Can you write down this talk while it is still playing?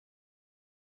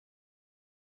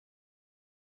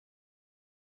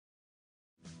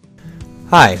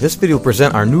Hi, this video will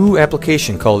present our new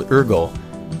application called yrgo.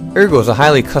 yrgo is a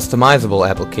highly customizable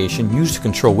application used to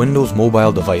control Windows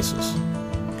mobile devices.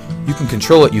 You can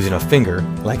control it using a finger,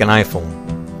 like an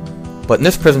iPhone. But in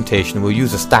this presentation we'll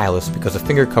use a stylus because a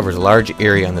finger covers a large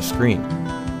area on the screen.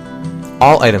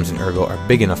 All items in yrgo are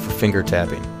big enough for finger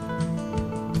tapping.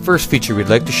 The first feature we'd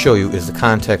like to show you is the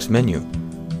context menu.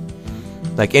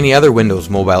 Like any other Windows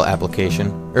mobile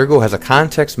application, yrgo has a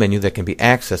context menu that can be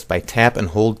accessed by tap and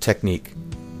hold technique.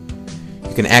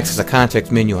 You can access a context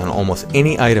menu on almost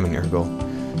any item in yrgo,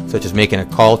 such as making a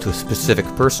call to a specific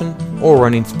person or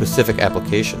running specific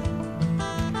application.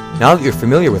 Now that you're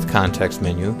familiar with context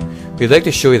menu, we'd like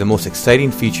to show you the most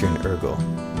exciting feature in yrgo,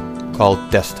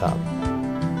 called desktop.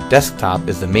 Desktop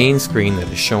is the main screen that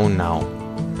is shown now,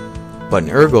 but in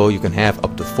yrgo you can have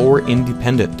up to 4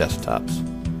 independent desktops.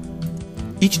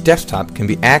 Each desktop can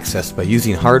be accessed by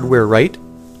using hardware right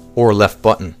or left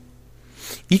button.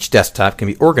 Each desktop can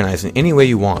be organized in any way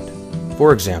you want.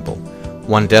 For example,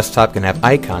 one desktop can have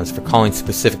icons for calling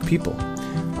specific people.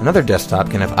 Another desktop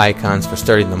can have icons for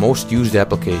starting the most used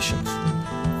applications.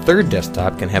 A third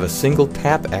desktop can have a single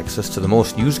tap access to the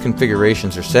most used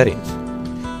configurations or settings.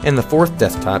 And the fourth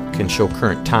desktop can show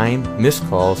current time, missed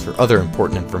calls, or other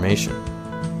important information.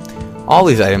 All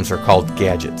these items are called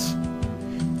gadgets.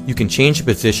 You can change the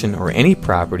position or any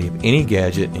property of any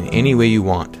gadget in any way you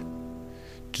want.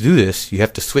 To do this, you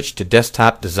have to switch to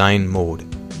desktop design mode.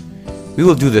 We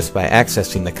will do this by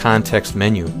accessing the context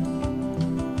menu.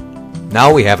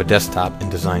 Now we have a desktop in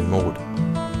design mode.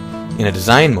 In a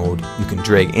design mode, you can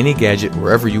drag any gadget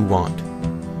wherever you want.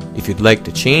 If you'd like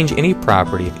to change any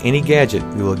property of any gadget,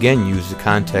 we will again use the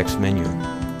context menu.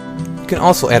 You can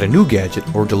also add a new gadget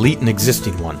or delete an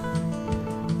existing one.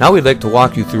 Now we'd like to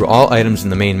walk you through all items in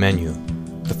the main menu.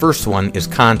 The first one is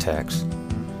contacts.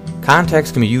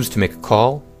 Contacts can be used to make a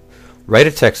call, write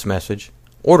a text message,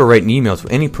 or to write an email to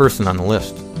any person on the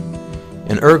list.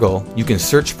 In yrgo, you can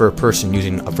search for a person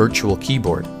using a virtual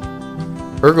keyboard.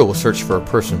 yrgo will search for a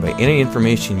person by any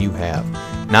information you have,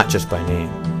 not just by name.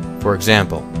 For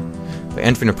example, by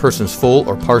entering a person's full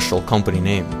or partial company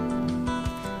name.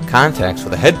 Contacts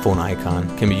with a headphone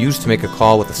icon can be used to make a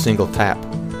call with a single tap.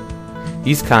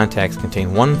 These contacts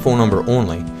contain one phone number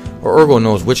only, or yrgo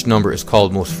knows which number is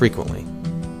called most frequently.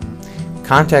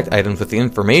 Contact items with the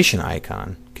information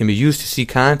icon can be used to see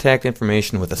contact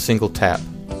information with a single tap.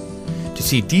 To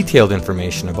see detailed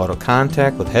information about a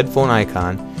contact with headphone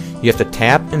icon, you have to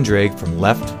tap and drag from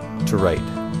left to right.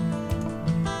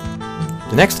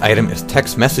 The next item is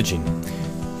text messaging.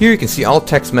 Here you can see all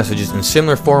text messages in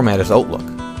similar format as Outlook.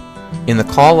 In the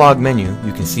call log menu,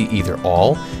 you can see either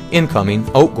all, incoming,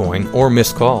 outgoing, or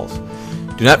missed calls.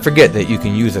 Do not forget that you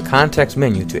can use the context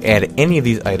menu to add any of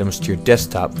these items to your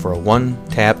desktop for a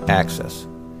one-tap access.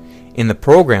 In the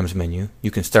Programs menu,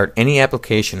 you can start any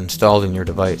application installed in your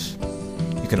device.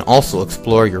 You can also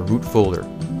explore your root folder.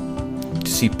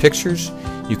 To see pictures,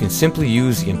 you can simply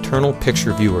use the internal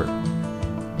picture viewer.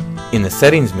 In the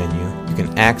Settings menu, you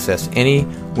can access any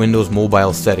Windows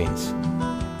mobile settings.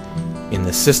 In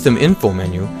the System Info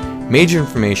menu, major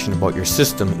information about your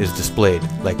system is displayed,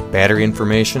 like battery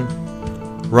information,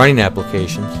 running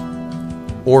applications,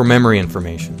 or memory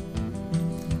information.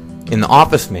 In the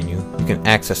Office menu, you can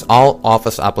access all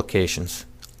Office applications,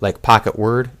 like Pocket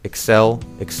Word, Excel,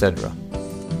 etc.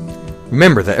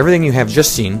 Remember that everything you have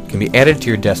just seen can be added to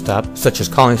your desktop, such as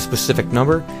calling a specific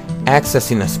number,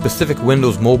 accessing a specific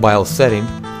Windows mobile setting,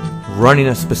 running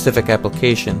a specific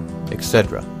application,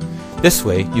 etc. This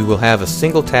way, you will have a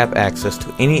single tap access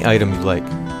to any item you like.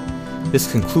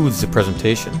 This concludes the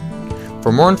presentation.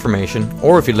 For more information,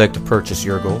 or if you'd like to purchase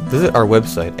yrgo, visit our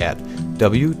website at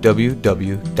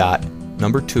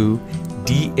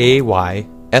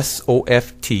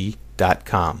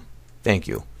www.2daysoft.com. Thank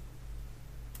you.